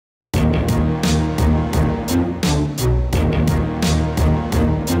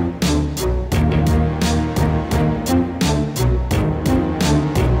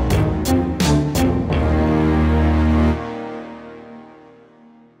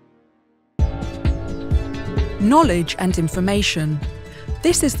Knowledge and information.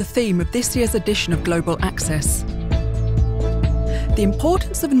 This is the theme of this year's edition of Global Axess. The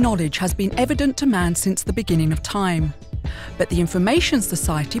importance of knowledge has been evident to man since the beginning of time. But the information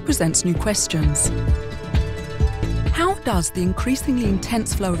society presents new questions. How does the increasingly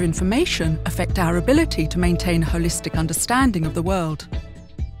intense flow of information affect our ability to maintain a holistic understanding of the world?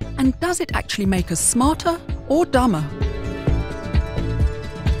 And does it actually make us smarter or dumber?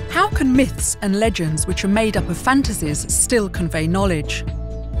 How can myths and legends, which are made up of fantasies, still convey knowledge?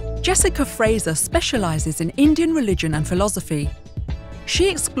 Jessica Frazer specialises in Indian religion and philosophy. She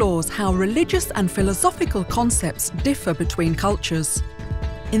explores how religious and philosophical concepts differ between cultures.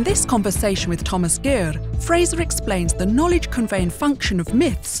 In this conversation with Thomas Gür, Fraser explains the knowledge-conveying function of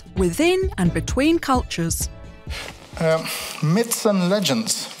myths within and between cultures. Myths and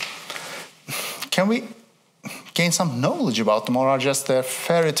legends. Can we gain some knowledge about them, or are just their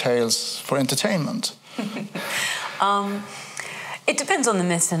fairy tales for entertainment? It depends on the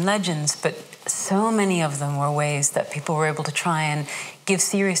myths and legends, but so many of them were ways that people were able to try and give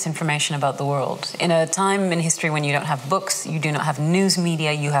serious information about the world. In a time in history when you don't have books, you do not have news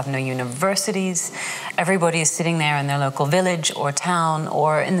media, you have no universities, everybody is sitting there in their local village or town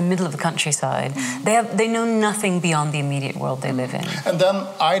or in the middle of the countryside. They know nothing beyond the immediate world they live in. And then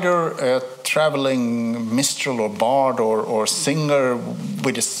either a traveling minstrel or bard or singer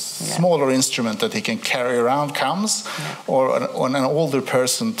with a smaller instrument that he can carry around comes, or an older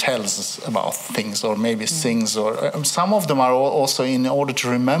person tells us about things, or maybe sings, or some of them are also, in order to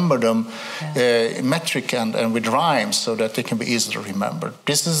remember them, metric and with rhymes, so that they can be easily remembered.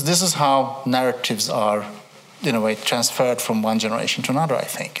 This is how narratives are, in a way, transferred from one generation to another, I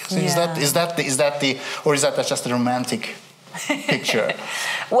think. Is that just a romantic picture?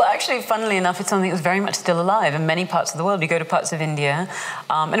 Well, actually, funnily enough, it's something that's very much still alive in many parts of the world. You go to parts of India,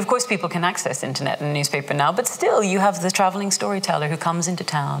 and of course people can access internet and newspaper now, but still you have the traveling storyteller who comes into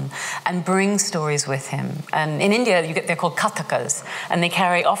town and brings stories with him. And in India, they're called kathakas, and they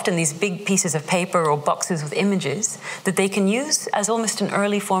carry often these big pieces of paper or boxes with images that they can use as almost an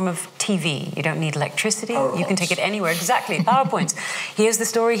early form of TV. You don't need electricity. You can take it anywhere. Exactly, PowerPoints. Here's the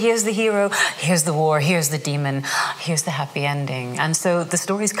story, here's the hero, here's the war, here's the demon, here's the happy ending. And so the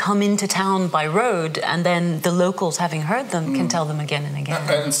stories come into town by road, and then the locals, having heard them, can tell them again and again.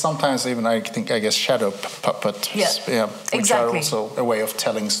 And sometimes even, I guess, shadow puppets, which are also a way of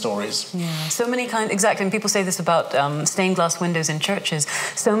telling stories. Yeah, so many kinds, exactly. And people say this about stained glass windows in churches.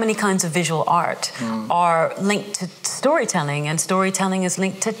 So many kinds of visual art are linked to storytelling, and storytelling is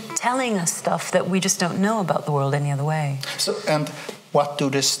linked to telling us stuff that we just don't know about the world any other way. So, and what do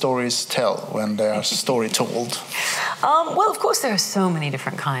these stories tell when they are story told? Well, of course, there are so many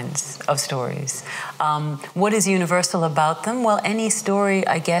different kinds of stories. What is universal about them? Well, any story,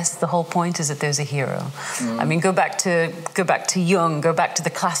 I guess, the whole point is that there's a hero. I mean, go back to Jung, go back to the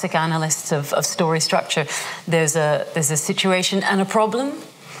classic analysts of story structure. There's a situation and a problem.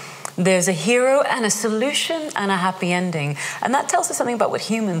 There's a hero and a solution and a happy ending. And that tells us something about what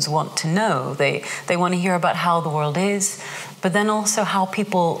humans want to know. They want to hear about how the world is, but then also how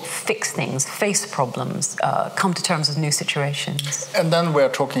people fix things, face problems, come to terms with new situations. And then we're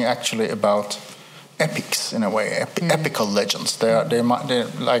talking actually about epics, in a way, epical legends. They're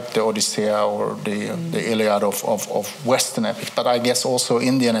like the Odyssey or the Iliad of Western epics, but I guess also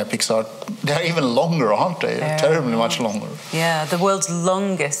Indian epics they're even longer, aren't they? They're terribly much longer. Yeah, the world's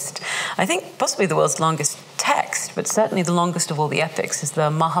longest, I think possibly the world's longest text, but certainly the longest of all the epics is the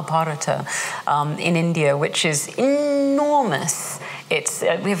Mahabharata in India, which is enormous.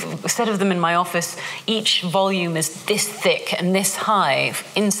 We have a set of them in my office. Each volume is this thick and this high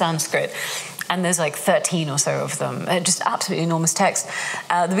in Sanskrit. And there's like 13 or so of them. Just absolutely enormous text.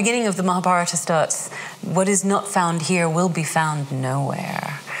 The beginning of the Mahabharata starts, what is not found here will be found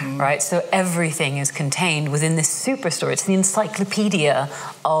nowhere. Right? So everything is contained within this super story. It's the encyclopedia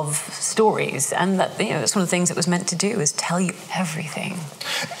of stories. And that's one of the things it was meant to do, is tell you everything.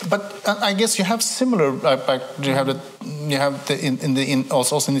 But I guess you have similar,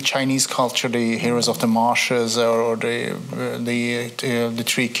 also in the Chinese culture, the heroes of the marshes, or the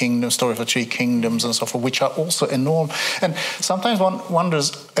three kingdoms, story of the three kingdoms and so forth, which are also enormous. And sometimes one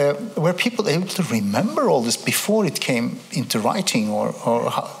wonders, were people able to remember all this before it came into writing, or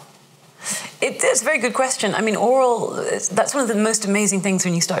how? It's a very good question. I mean, that's one of the most amazing things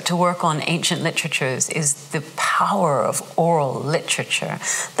when you start to work on ancient literatures, is the power of oral literature,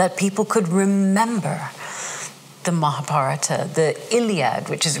 that people could remember the Mahabharata, the Iliad,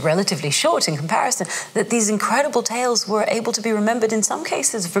 which is relatively short in comparison, that these incredible tales were able to be remembered in some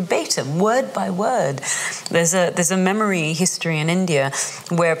cases verbatim, word by word. There's a memory history in India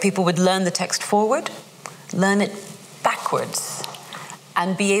where people would learn the text forward, learn it backwards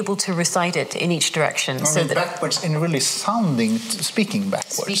and be able to recite it in each direction. So that backwards in really speaking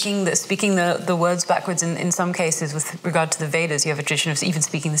backwards. Speaking the words backwards in some cases. With regard to the Vedas, you have a tradition of even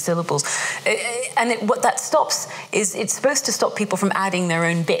speaking the syllables. What that stops is it's supposed to stop people from adding their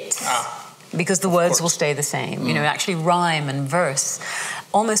own bits. Because the words will stay the same. You know, actually rhyme and verse.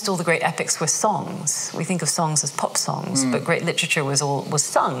 Almost all the great epics were songs. We think of songs as pop songs, but great literature was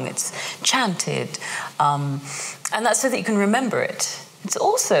sung. It's chanted. And that's so that you can remember it. It's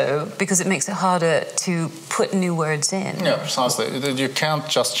also because it makes it harder to put new words in. Yeah, precisely. You can't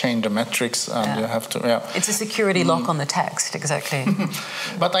just change the metrics, and you have to. Yeah, it's a security lock on the text, exactly.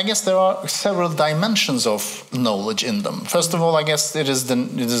 But I guess there are several dimensions of knowledge in them. First of all, I guess it is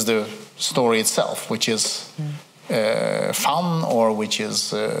the story itself, which is fun, or which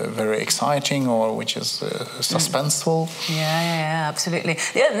is very exciting, or which is suspenseful. Yeah, absolutely.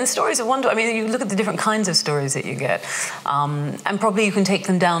 Yeah, and the stories are wonderful. I mean, you look at the different kinds of stories that you get, and probably you can take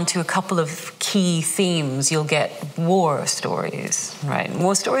them down to a couple of key themes. You'll get war stories, right?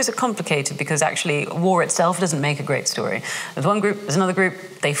 War stories are complicated because actually war itself doesn't make a great story. There's one group, there's another group,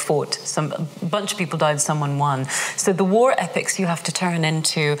 they fought. A bunch of people died, someone won. So the war epics you have to turn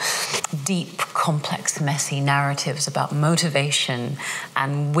into deep, complex, messy narratives about motivation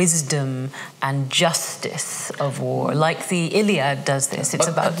and wisdom and justice of war. Like the Iliad does this.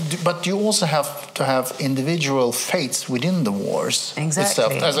 But you also have to have individual fates within the wars.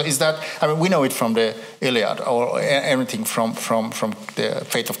 Exactly. Itself. Is that? I mean, we know it from the Iliad, or everything from the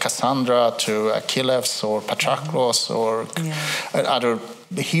fate of Cassandra to Achilles or Patroclus or other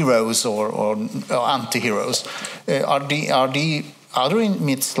heroes or anti-heroes. Are there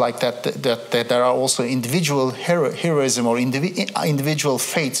myths like that there are also individual heroism or individual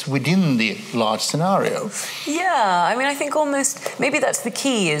fates within the large scenario? Yeah, I mean, I think maybe that's the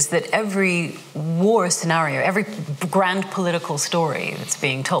key, is that every war scenario, every grand political story that's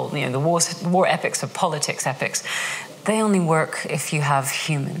being told, you know, the war epics or politics epics, they only work if you have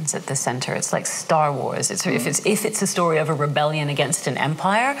humans at the center. It's like Star Wars. If it's a story of a rebellion against an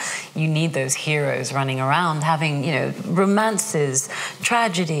empire, you need those heroes running around having, you know, romances,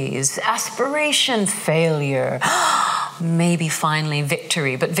 tragedies, aspiration, failure, maybe finally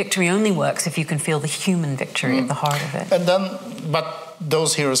victory. But victory only works if you can feel the human victory at the heart of it. And then,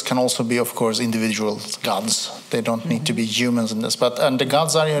 those heroes can also be, of course, individual gods. They don't need to be humans in this, and the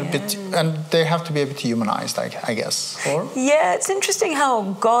gods are a bit, and they have to be a bit humanized, I guess. Or? Yeah, it's interesting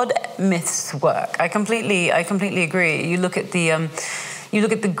how god myths work. I completely agree. You look at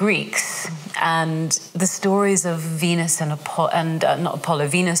the Greeks and the stories of Venus and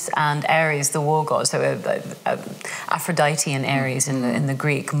Venus and Ares, the war gods. So Aphrodite and Ares in the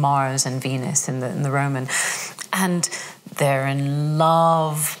Greek, Mars and Venus in the Roman, and they're in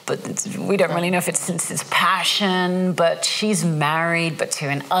love, but we don't really know if it's passion, but she's married, but to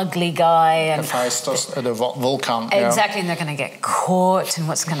an ugly guy. And Hephaestus, the volcano. Exactly, and they're going to get caught, and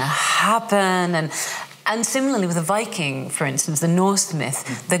what's going to happen. And similarly with the Viking, for instance, the Norse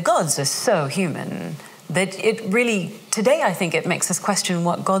myth, the gods are so human that it really, today I think it makes us question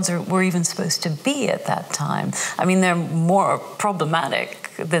what gods were even supposed to be at that time. I mean, they're more problematic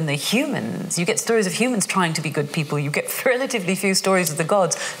than the humans. You get stories of humans trying to be good people. You get relatively few stories of the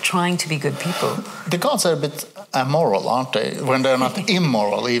gods trying to be good people. The gods are a bit amoral, aren't they? When they're not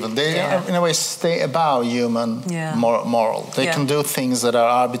immoral even. They, in a way, stay above human moral. They can do things that are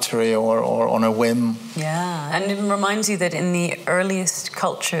arbitrary or on a whim. Yeah, and it reminds you that in the earliest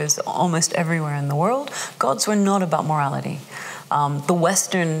cultures, almost everywhere in the world, gods were not about morality. The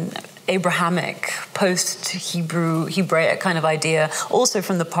Western Abrahamic, post-Hebraic kind of idea, also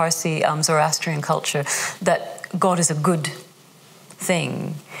from the Parsi Zoroastrian culture, that God is a good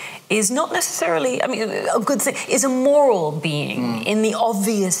thing, is not necessarily, I mean, a good thing, is a moral being in the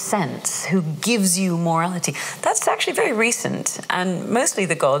obvious sense, who gives you morality. That's actually very recent, and mostly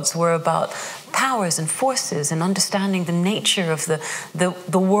the gods were about powers and forces and understanding the nature of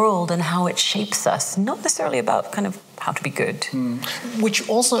the world and how it shapes us, not necessarily about kind of how to be good. Which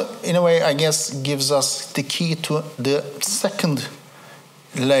also, in a way, I guess, gives us the key to the second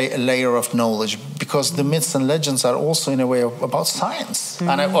layer of knowledge, because the myths and legends are also, in a way, about science.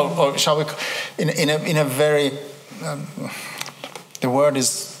 And or shall we, in a very, the word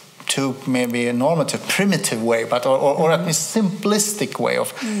is too maybe a normative, primitive way, but or at least simplistic way of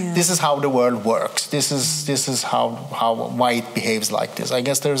this is how the world works. This is why it behaves like this. I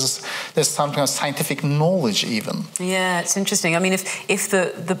guess there's some kind of scientific knowledge even. Yeah, it's interesting. I mean, if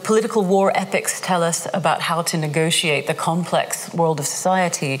the political war epics tell us about how to negotiate the complex world of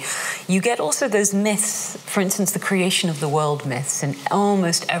society, you get also those myths, for instance, the creation of the world myths in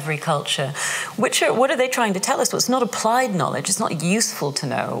almost every culture. What are they trying to tell us? Well, it's not applied knowledge. It's not useful to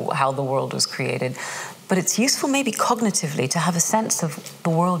know how the world was created, but it's useful maybe cognitively to have a sense of the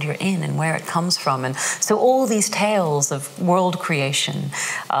world you're in and where it comes from. And so all these tales of world creation,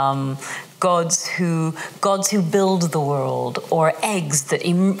 gods who build the world, or eggs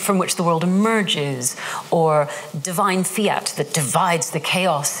from which the world emerges, or divine fiat that divides the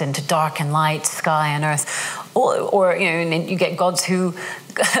chaos into dark and light, sky and earth, or you get gods who,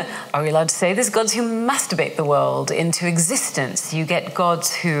 are we allowed to say this? Gods who masturbate the world into existence. You get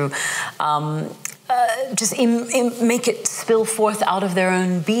gods who just make it spill forth out of their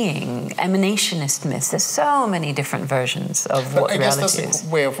own being. Emanationist myths. There's so many different versions of what reality is. I guess that's a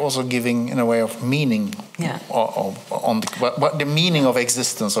way of also giving, in a way, of meaning on the meaning of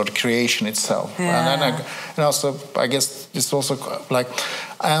existence or the creation itself. Yeah. And also, I guess it's also like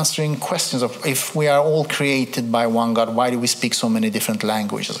answering questions of, if we are all created by one God, why do we speak so many different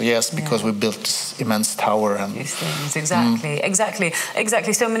languages? Yes, because we built this immense tower and these things. Exactly.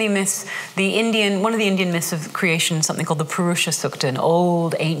 So many myths. One of the Indian myths of creation, something called the Purusha Sukta, an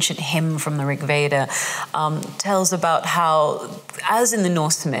old ancient hymn from the Rig Veda, tells about how, as in the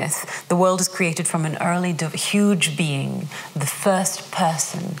Norse myth, the world is created from an early huge being, the first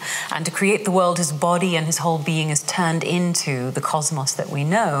person, and to create the world, his body and his whole being is turned into the cosmos that we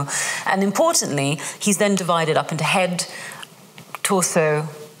know. And importantly, he's then divided up into head, torso,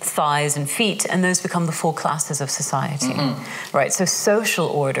 thighs and feet, and those become the four classes of society. Right, so social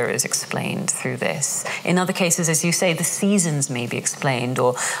order is explained through this. In other cases, as you say, the seasons may be explained,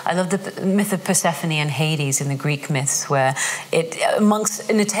 or I love the myth of Persephone and Hades in the Greek myths, where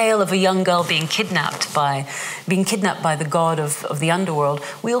in a tale of a young girl being kidnapped by the god of the underworld,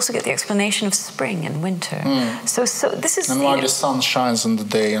 we also get the explanation of spring and winter. So this is... And why the sun shines in the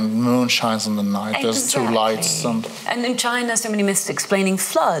day and the moon shines in the night. Exactly. There's two lights. And in China, so many myths explaining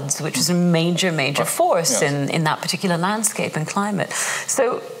floods, which is a major force in that particular landscape and climate.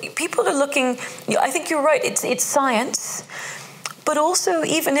 So people are looking... I think you're right, it's science, but also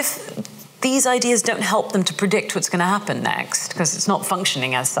even if these ideas don't help them to predict what's going to happen next, because it's not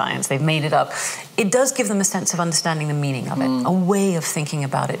functioning as science, they've made it up, it does give them a sense of understanding the meaning of it, a way of thinking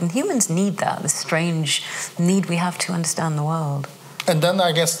about it. And humans need that, the strange need we have to understand the world. And then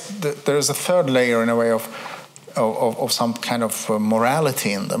I guess there's a third layer in a way of some kind of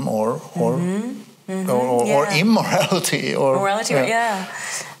morality in them, or immorality, or morality.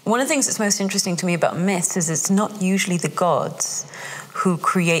 One of the things that's most interesting to me about myths is it's not usually the gods who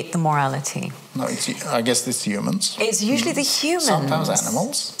create the morality. No, I guess it's humans. It's usually the humans. Sometimes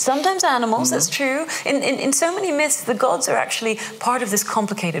animals. Sometimes animals, that's true. In so many myths, the gods are actually part of this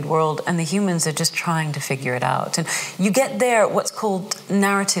complicated world, and the humans are just trying to figure it out. And you get there what's called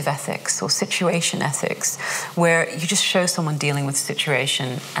narrative ethics or situation ethics, where you just show someone dealing with a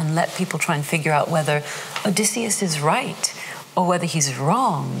situation and let people try and figure out whether Odysseus is right or whether he's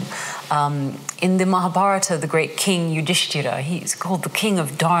wrong. In the Mahabharata, the great king Yudhishthira, he's called the king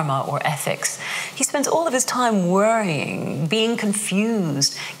of Dharma or ethics. He spends all of his time worrying, being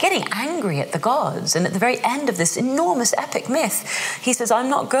confused, getting angry at the gods. And at the very end of this enormous epic myth, he says, I'm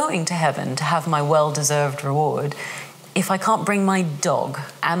not going to heaven to have my well-deserved reward if I can't bring my dog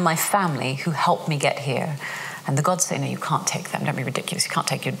and my family who helped me get here. And the gods say, no, you can't take them. Don't be ridiculous. You can't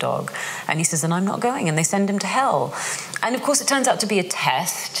take your dog. And he says, then I'm not going. And they send him to hell. And of course, it turns out to be a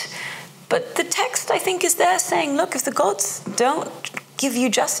test. But the text, I think, is there saying, look, if the gods don't give you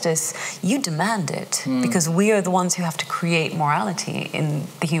justice, you demand it. Because we are the ones who have to create morality in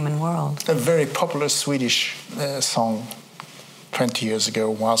the human world. A very popular Swedish song 20 years ago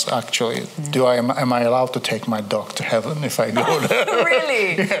was actually, am I allowed to take my dog to heaven if I go there?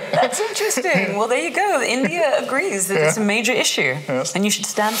 Really? That's interesting. Well, there you go. India agrees that it's a major issue. Yes. And you should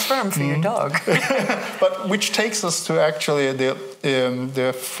stand firm for your dog. But which takes us to actually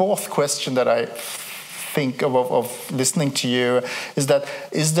the fourth question that I think of listening to you is that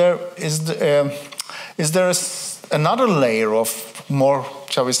is there another layer of more,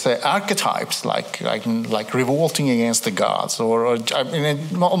 shall we say, archetypes, like revolting against the gods, or in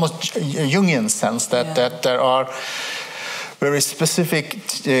an almost Jungian sense, that there are very specific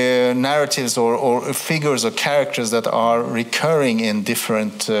narratives or figures or characters that are recurring in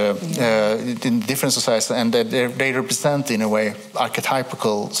different societies, and that they represent, in a way,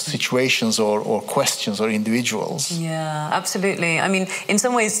 archetypical situations or questions or individuals. Yeah, absolutely. I mean, in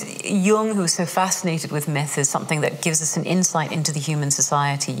some ways, Jung, who's so fascinated with myth, is something that gives us an insight into the human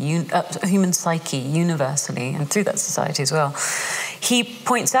society, human psyche universally, and through that society as well. He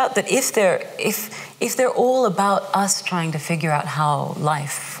points out that if they're all about us trying to figure out how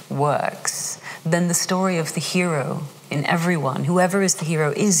life works, then the story of the hero in everyone, whoever is the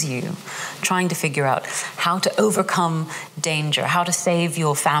hero, is you, trying to figure out how to overcome danger, how to save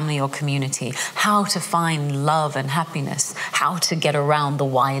your family or community, how to find love and happiness, how to get around the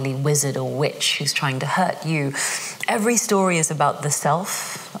wily wizard or witch who's trying to hurt you. Every story is about the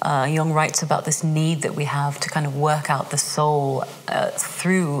self. Jung writes about this need that we have to kind of work out the soul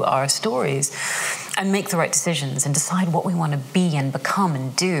through our stories and make the right decisions and decide what we want to be and become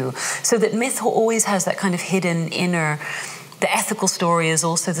and do. So that myth always has that kind of hidden inner. The ethical story is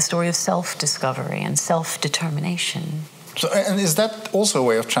also the story of self-discovery and self-determination. So, and is that also a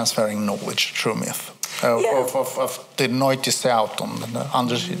way of transferring knowledge through myth? Of the notice out on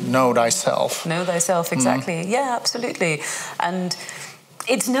know thyself. Know thyself, exactly. Yeah, absolutely. And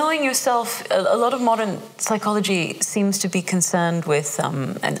it's knowing yourself. A lot of modern psychology seems to be concerned with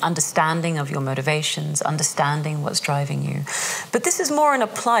an understanding of your motivations, understanding what's driving you. But this is more an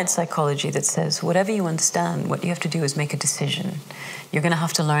applied psychology that says whatever you understand, what you have to do is make a decision. You're going to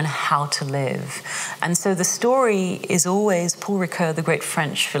have to learn how to live. And so the story is always, Paul Ricoeur, the great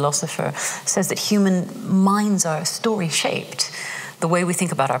French philosopher, says that human minds are story-shaped. The way we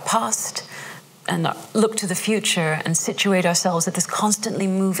think about our past and look to the future and situate ourselves at this constantly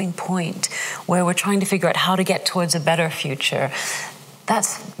moving point where we're trying to figure out how to get towards a better future.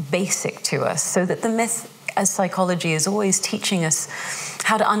 That's basic to us. So that the myth as psychology is always teaching us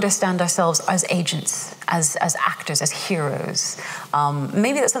how to understand ourselves as agents, as actors, as heroes.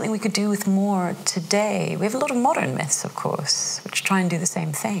 Maybe that's something we could do with more today. We have a lot of modern myths, of course, which try and do the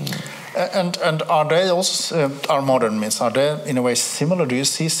same thing. And are they also, our modern myths, are they in a way similar? Do you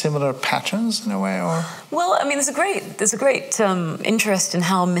see similar patterns in a way? Or? Well, I mean, there's a great interest in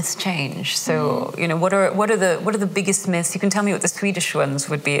how myths change. So, you know, what are the biggest myths? You can tell me what the Swedish ones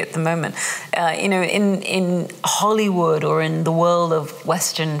would be at the moment. You know, in Hollywood or in the world of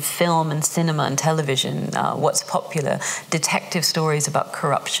Western film and cinema and television, what's popular? Detective stories about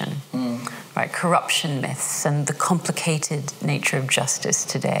corruption, right? Corruption myths and the complicated nature of justice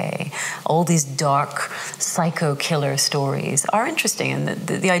today. All these dark psycho killer stories are interesting, and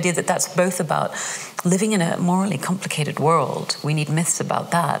the idea that that's both about living in a morally complicated world. We need myths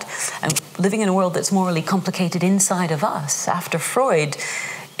about that, and living in a world that's morally complicated inside of us. After Freud,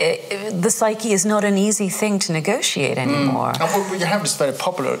 the psyche is not an easy thing to negotiate anymore. You have this very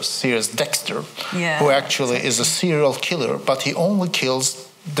popular series, Dexter, who actually is a serial killer, but he only kills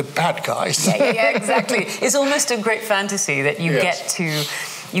the bad guys. Yeah, exactly. It's almost a great fantasy that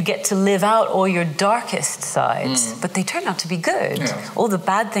you get to live out all your darkest sides, but they turn out to be good. Yeah. All the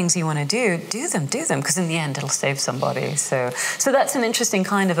bad things you want to do them, because in the end it'll save somebody. So that's an interesting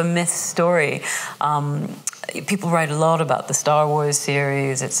kind of a myth story. People write a lot about the Star Wars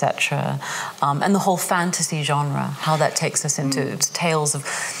series, etc., and the whole fantasy genre, how that takes us into tales of,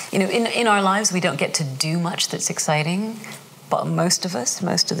 you know, in our lives we don't get to do much that's exciting. But most of us,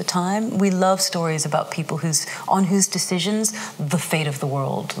 most of the time, we love stories about people on whose decisions the fate of the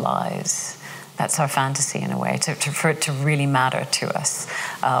world lies. That's our fantasy in a way, for it to really matter to us,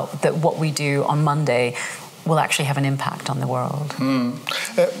 that what we do on Monday will actually have an impact on the world.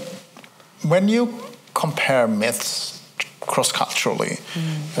 When you compare myths cross-culturally,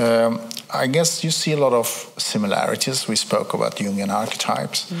 I guess you see a lot of similarities. We spoke about Jungian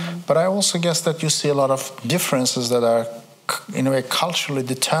archetypes, but I also guess that you see a lot of differences that are in a way culturally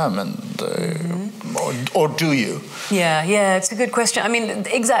determined, or do you? Yeah, it's a good question. I mean,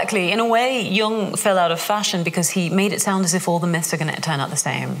 exactly. In a way, Jung fell out of fashion because he made it sound as if all the myths are going to turn out the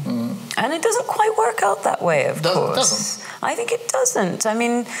same. And it doesn't quite work out that way, of course. Doesn't. I think it doesn't. I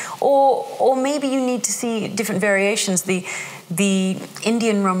mean, or maybe you need to see different variations. The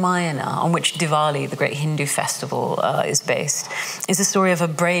Indian Ramayana, on which Diwali, the great Hindu festival, is based, is a story of a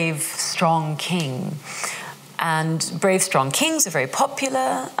brave, strong king. And brave, strong kings are very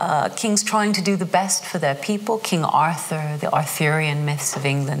popular. Kings trying to do the best for their people. King Arthur, the Arthurian myths of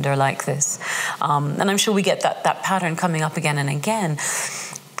England are like this. And I'm sure we get that pattern coming up again and again.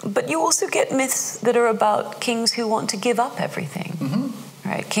 But you also get myths that are about kings who want to give up everything,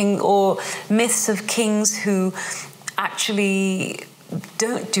 right? Or myths of kings who actually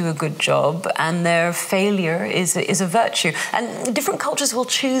don't do a good job, and their failure is a virtue. And different cultures will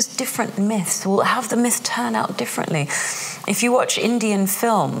choose different myths, will have the myth turn out differently. If you watch Indian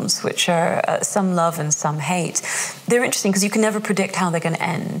films, which are some love and some hate, they're interesting because you can never predict how they're going to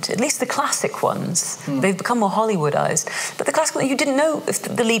end. At least the classic ones. They've become more Hollywoodized. But the classic ones, you didn't know if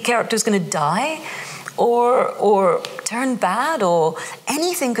the lead character was going to die or turn bad, or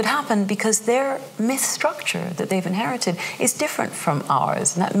anything could happen, because their myth structure that they've inherited is different from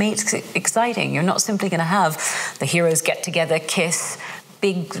ours, and that makes it exciting. You're not simply going to have the heroes get together, kiss,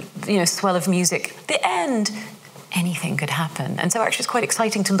 big, swell of music. The end, anything could happen. And so actually it's quite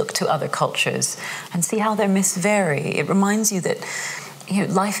exciting to look to other cultures and see how their myths vary. It reminds you that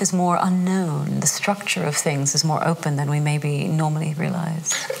life is more unknown. The structure of things is more open than we maybe normally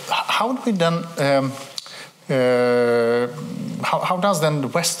realize. How do we then? How does then the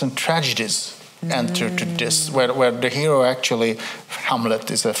Western tragedies enter to this, where the hero actually, Hamlet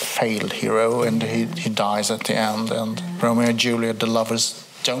is a failed hero, and he dies at the end, and Romeo and Juliet, the lovers,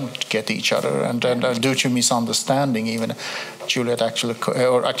 don't get each other, and due to misunderstanding, even Juliet actually,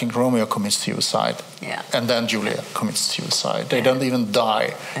 or I think Romeo commits suicide, and then Juliet commits suicide. They don't even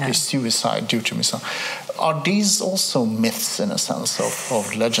die; they suicide due to misunderstanding. Are these also myths in a sense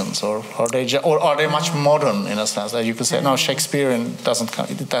of legends, or are they much modern in a sense that you could say no, Shakespearean doesn't come,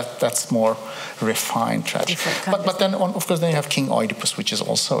 that's more refined tragedy. But then of course then you have King Oedipus, which is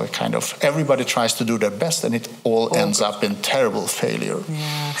also a kind of, everybody tries to do their best and it all ends up in terrible failure.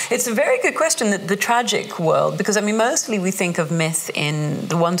 Yeah, it's a very good question, the tragic world, because mostly we think of myth in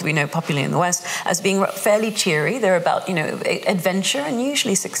the ones we know popularly in the West as being fairly cheery. They're about adventure and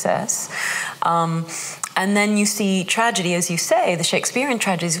usually success. And then you see tragedy, as you say, the Shakespearean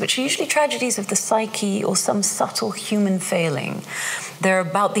tragedies, which are usually tragedies of the psyche or some subtle human failing. They're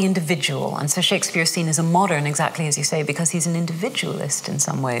about the individual. And so Shakespeare is seen as a modern, exactly as you say, because he's an individualist in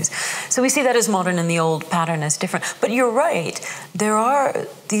some ways. So we see that as modern and the old pattern as different. But you're right. There are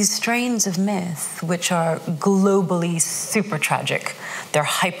these strains of myth which are globally super tragic. They're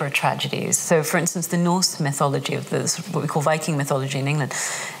hyper tragedies. So, for instance, the Norse mythology, of this, what we call Viking mythology in England,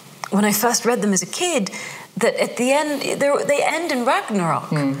 when I first read them as a kid, that at the end, they end in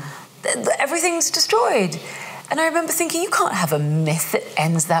Ragnarok. Everything's destroyed. And I remember thinking, you can't have a myth that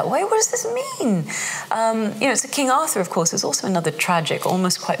ends that way. What does this mean? So King Arthur, of course, is also another tragic,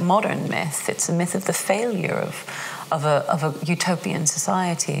 almost quite modern myth. It's a myth of the failure of a utopian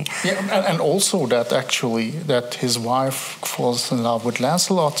society. Yeah, and also that his wife falls in love with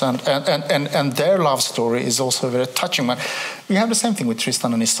Lancelot, and their love story is also very touching. We have the same thing with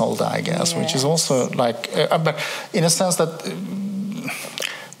Tristan and Isolde, I guess, which is also like, but in a sense that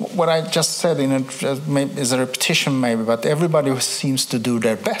what I just said is a repetition maybe, but everybody seems to do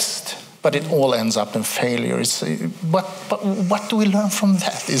their best. But it all ends up in failure. But what do we learn from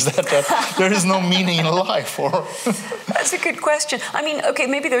that? Is that there is no meaning in life? Or That's a good question. Okay,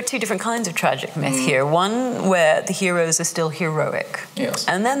 maybe there are two different kinds of tragic myth here. One where the heroes are still heroic. Yes.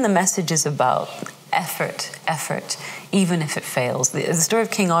 And then the message is about effort, even if it fails. The story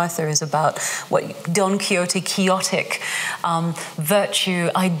of King Arthur is about what Don Quixote, quixotic, virtue,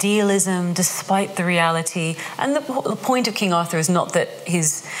 idealism, despite the reality. And the point of King Arthur is not that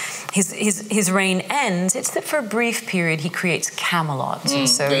his reign ends, it's that for a brief period he creates Camelot.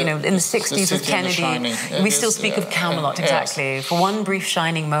 So, in the 60s with Kennedy, we still speak of Camelot, exactly, for one brief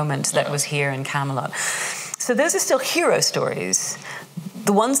shining moment that was here in Camelot. So those are still hero stories.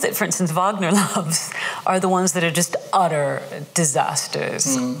 The ones that, for instance, Wagner loves are the ones that are just utter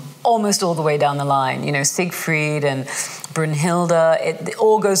disasters, almost all the way down the line. Siegfried and Brunhilde, it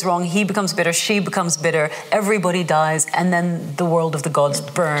all goes wrong. He becomes bitter, she becomes bitter, everybody dies, and then the world of the gods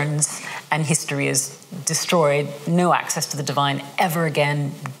burns, and history is destroyed. No access to the divine ever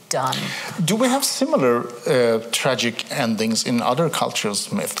again, done. Do we have similar tragic endings in other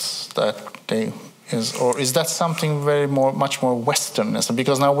cultures' myths that they... Or is that something much more Western?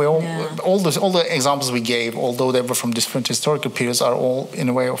 Because now all the examples we gave, although they were from different historical periods, are all in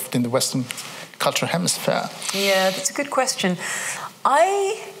a way in the Western cultural hemisphere. Yeah, that's a good question.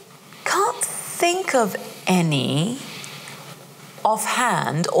 I can't think of any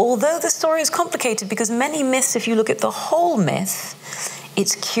offhand, although the story is complicated because many myths, if you look at the whole myth,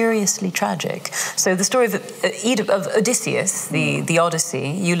 it's curiously tragic. So the story of Odysseus, the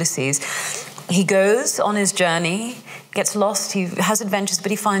Odyssey, Ulysses. He goes on his journey, gets lost, he has adventures,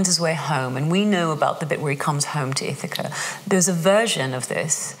 but he finds his way home. And we know about the bit where he comes home to Ithaca. There's a version of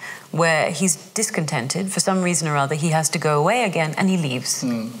this where he's discontented. For some reason or other, he has to go away again, and he leaves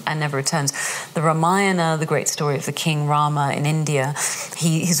and never returns. The Ramayana, the great story of the king Rama in India,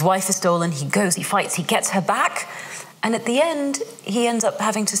 his wife is stolen, he goes, he fights, he gets her back, And at the end, he ends up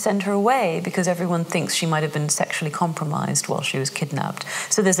having to send her away because everyone thinks she might have been sexually compromised while she was kidnapped.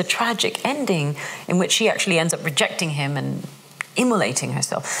 So there's a tragic ending in which she actually ends up rejecting him and immolating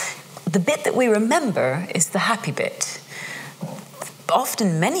herself. The bit that we remember is the happy bit.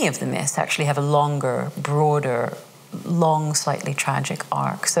 Often, many of the myths actually have a longer, broader, long, slightly tragic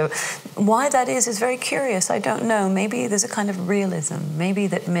arc. So why that is very curious. I don't know. Maybe there's a kind of realism. Maybe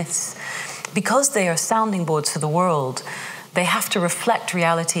that myths, because they are sounding boards for the world, they have to reflect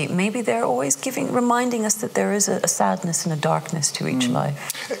reality. Maybe they're always reminding us that there is a sadness and a darkness to each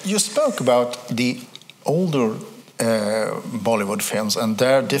life. You spoke about the older Bollywood films and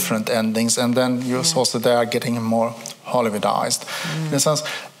their different endings, and then you also they are getting more Hollywoodized. In a sense,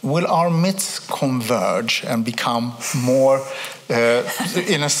 will our myths converge and become more,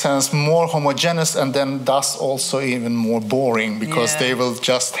 in a sense, more homogeneous, and then thus also even more boring because they will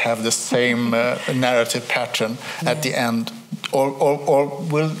just have the same narrative pattern at the end? Or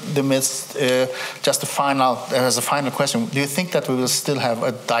will the myths, just as a final question, do you think that we will still have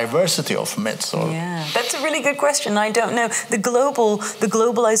a diversity of myths? Or? Yeah, that's a really good question. I don't know. The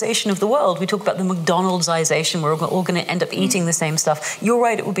globalization of the world, we talk about the McDonald'sization, we're all going to end up eating the same stuff. You're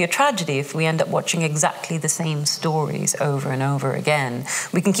right, it would be a tragedy if we end up watching exactly the same stories over and over again.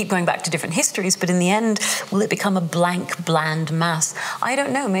 We can keep going back to different histories, but in the end, will it become a blank, bland mass? I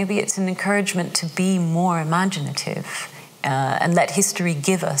don't know. Maybe it's an encouragement to be more imaginative. And let history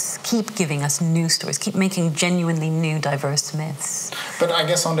keep giving us new stories, keep making genuinely new, diverse myths. But I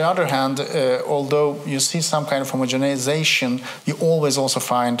guess on the other hand, although you see some kind of homogenization, you always also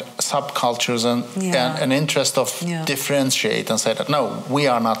find subcultures and an interest of differentiate and say that, no, we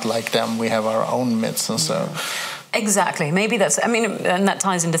are not like them, we have our own myths and so. Exactly. Maybe that's, and that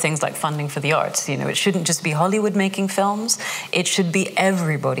ties into things like funding for the arts. You know, it shouldn't just be Hollywood making films. It should be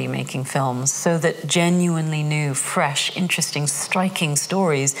everybody making films so that genuinely new, fresh, interesting, striking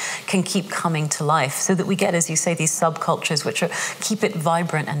stories can keep coming to life so that we get, as you say, these subcultures which keep it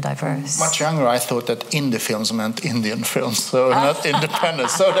vibrant and diverse. Much younger, I thought that indie films meant Indian films, so not independent.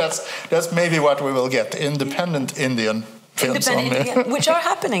 So that's maybe what we will get, independent Indian Independent, which are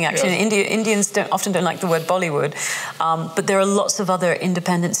happening actually. Indians often don't like the word Bollywood, but there are lots of other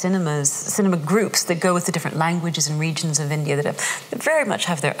independent cinema groups that go with the different languages and regions of India that very much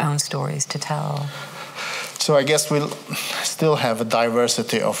have their own stories to tell. So I guess we'll still have a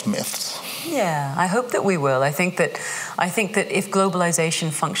diversity of myths. Yeah, I hope that we will. I think that if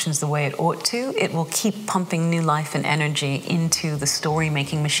globalization functions the way it ought to, it will keep pumping new life and energy into the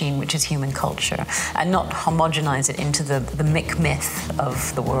story-making machine, which is human culture, and not homogenize it into the myth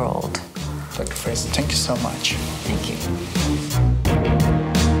of the world. Dr. Fraser, thank you so much. Thank you.